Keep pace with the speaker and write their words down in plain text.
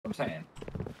I'm saying.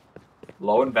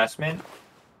 Low investment,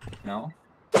 you know?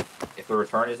 If the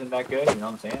return isn't that good, you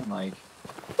know what I'm saying? Like...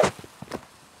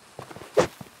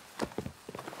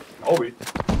 Obi.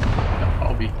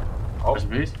 Obi. Oh.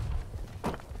 Recipes.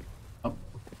 Oh.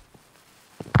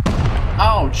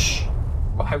 Ouch!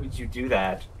 Why would you do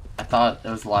that? I thought it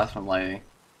was the last one lighting.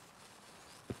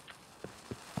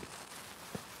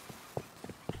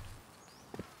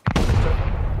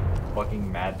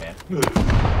 Fucking madman.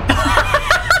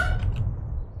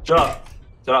 Shut up.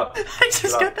 Shut up. I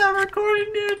just got that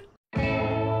recording, dude.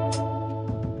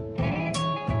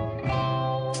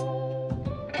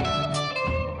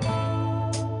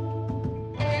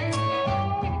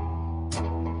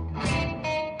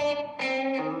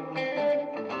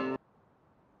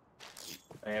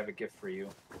 I have a gift for you.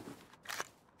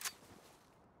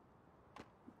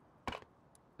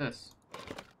 This.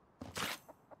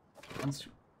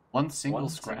 One single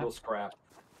scrap. Single scrap.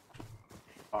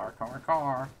 Car.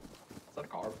 Is that a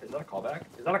car? Is that a callback?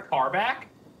 Is that a car back?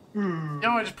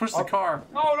 No, I just pushed the car.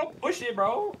 No, don't push it,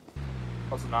 bro.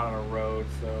 Also not on a road,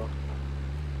 so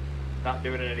not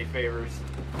doing it any favors.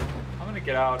 I'm gonna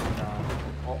get out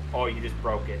and oh, you just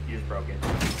broke it. You just broke it.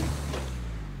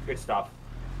 Good stuff.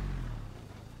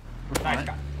 We're Nice fine.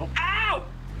 guy. Oh. Ow!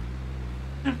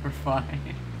 We're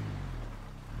fine.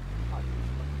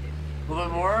 A little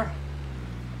bit more.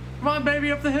 Come on,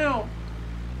 baby, up the hill.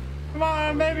 Come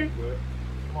on, baby.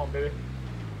 Come on, baby.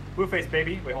 Blue face,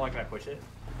 baby. Wait, hold on. Can I push it?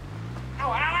 Ow,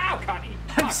 ow, ow, Connie.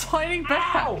 I'm sliding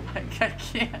back. Ow. I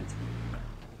can't.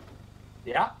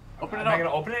 Yeah? Open it Am up. I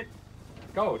gonna open it?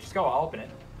 Go, just go. I'll open it.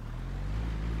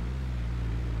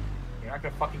 You're not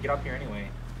gonna fucking get up here anyway.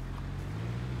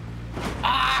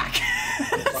 Ah!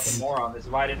 Fucking moron. This is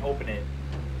why I didn't open it.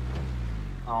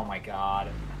 Oh my god.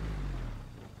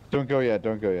 Don't go yet.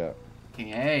 Don't go yet.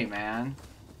 Hey, man.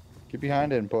 Get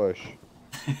behind it and push.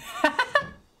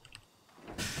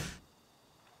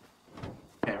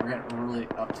 Okay, we're getting really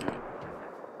up to it.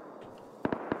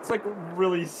 It's like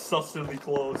really sussily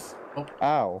close. Oh.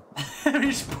 Ow. We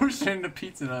just pushed into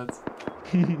pizza nuts.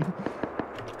 Get in!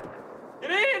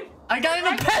 I got in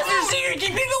the passenger seat. You're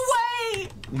keeping away.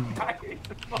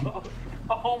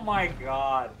 Oh my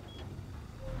god.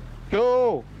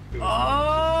 Go! Oh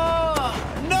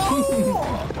no!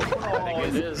 Oh,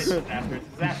 it is. Disaster.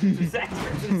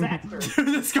 Dude,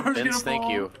 this car's gonna Vince, thank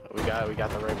fall. you. We got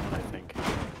the right one, I think.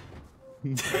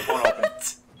 It won't open.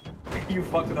 You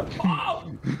fucked it up. Oh!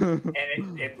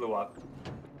 And it blew up.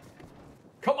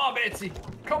 Come on, Betsy.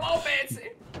 Come on,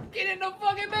 Betsy. Get in the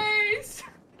fucking base.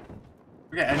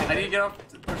 Okay, I need to get off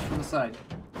push from the side.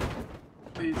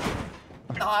 Please.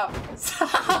 Stop!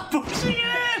 Stop pushing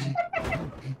it!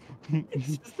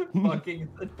 It's just fucking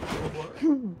the door.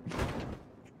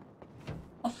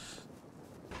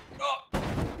 Oh.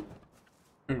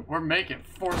 Dude, we're making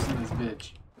forcing this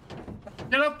bitch.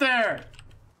 Get up there!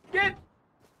 Get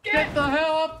Get the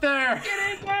hell up there!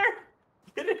 Get in there!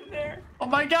 Get in there! Oh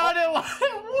my god, it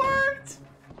worked!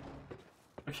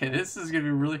 Okay, this is gonna be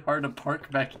really hard to park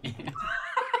back in.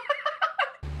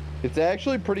 It's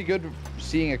actually pretty good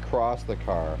seeing across the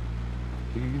car.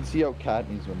 You can see out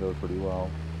Katney's window pretty well.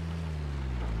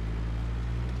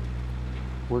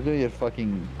 We're gonna get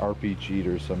fucking RPG'd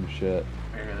or some shit.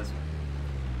 Here, this way.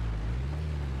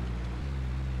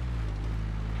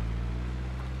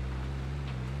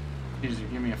 Jesus,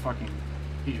 give me a fucking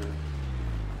teaser.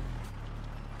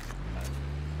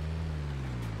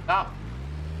 Stop!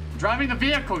 I'm driving the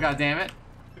vehicle, goddammit!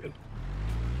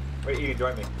 Wait, you can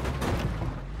join me.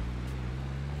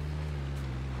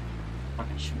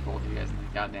 Fucking shoot both of you guys in the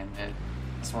goddamn head.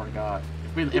 I swear to God.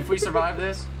 If we survive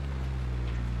this,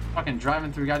 fucking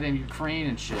driving through goddamn Ukraine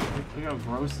and shit. Look how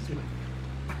gross this is.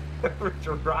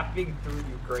 We're driving through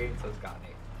Ukraine, says Connie.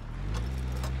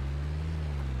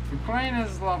 Ukraine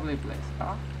is a lovely place,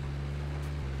 huh?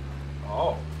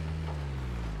 Oh.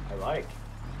 I like.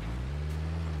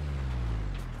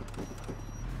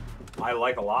 I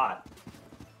like a lot.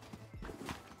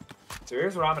 So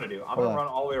here's what I'm gonna do. I'm gonna run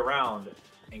all the way around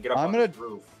and get up on this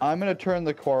roof. I'm gonna turn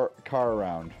the car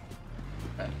around.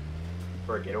 Okay.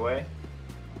 For a getaway.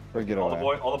 For a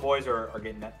getaway. All the boys are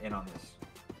getting in on this.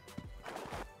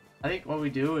 I think what we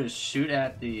do is shoot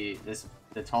at the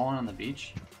tall one on the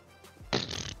beach,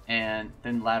 and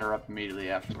then ladder up immediately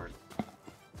afterward.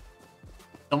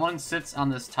 Someone sits on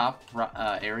this top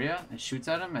area and shoots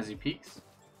at him as he peeks,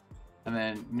 and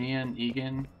then me and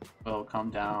Egan will come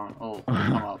down. Oh,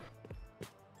 come up.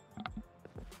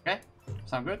 Okay,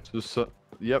 sound good?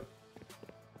 Yep.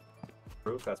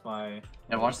 Roof. That's my.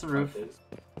 Yeah, watch the roof.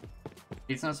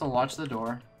 Pizza Nuts will watch the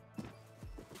door,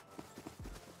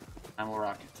 and we'll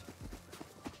rock it.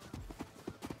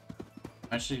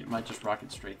 Actually, it might just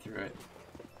rocket straight through it.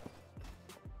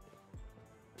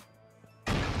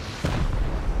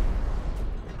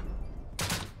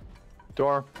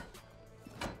 Door.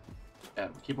 Yeah,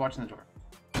 keep watching the door.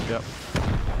 Yep.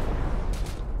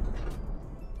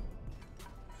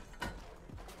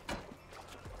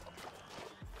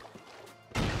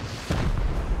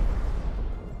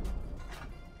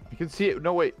 I can see it.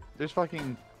 No, wait. There's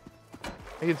fucking...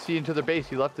 I can see into the base.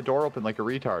 He left the door open like a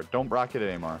retard. Don't rocket it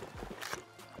anymore.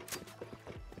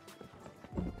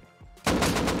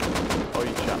 Oh,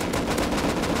 you shot me.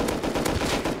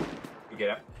 You get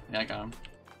it? Yeah, I got him.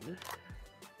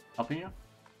 Helping you?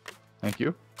 Thank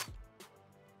you.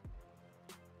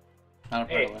 Not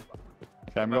a Hey. away.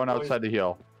 Okay, I'm going outside to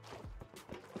heal.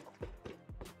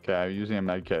 Okay, I'm using a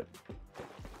med kit.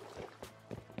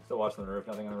 Still watching the roof.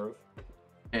 Nothing on the roof.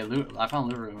 Hey, loot. I found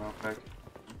loot room real quick.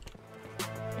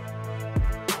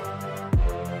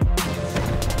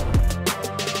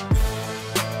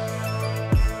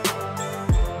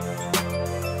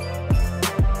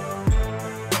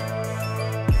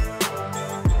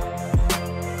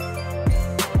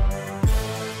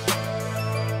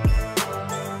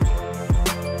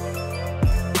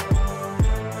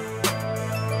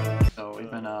 So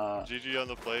we've been GG on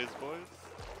the plays, boys.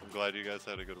 I'm glad you guys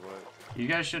had a good way. You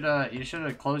guys should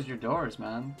have closed your doors,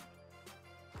 man.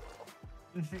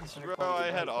 Bro,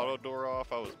 I had auto door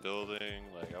off. I was building.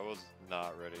 Like, I was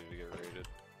not ready to get raided.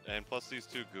 And plus, these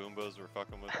two Goombas were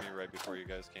fucking with me right before you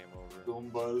guys came over.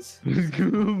 Goombas.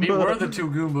 We were the two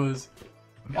Goombas.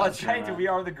 Oh, that's right, dude. We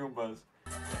are the Goombas.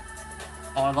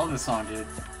 Oh, I love this song, dude.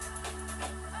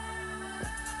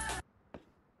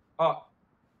 Oh.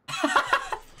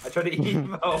 I tried to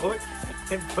emote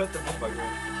and put the fuck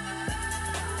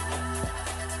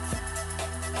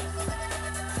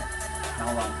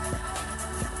Hold on.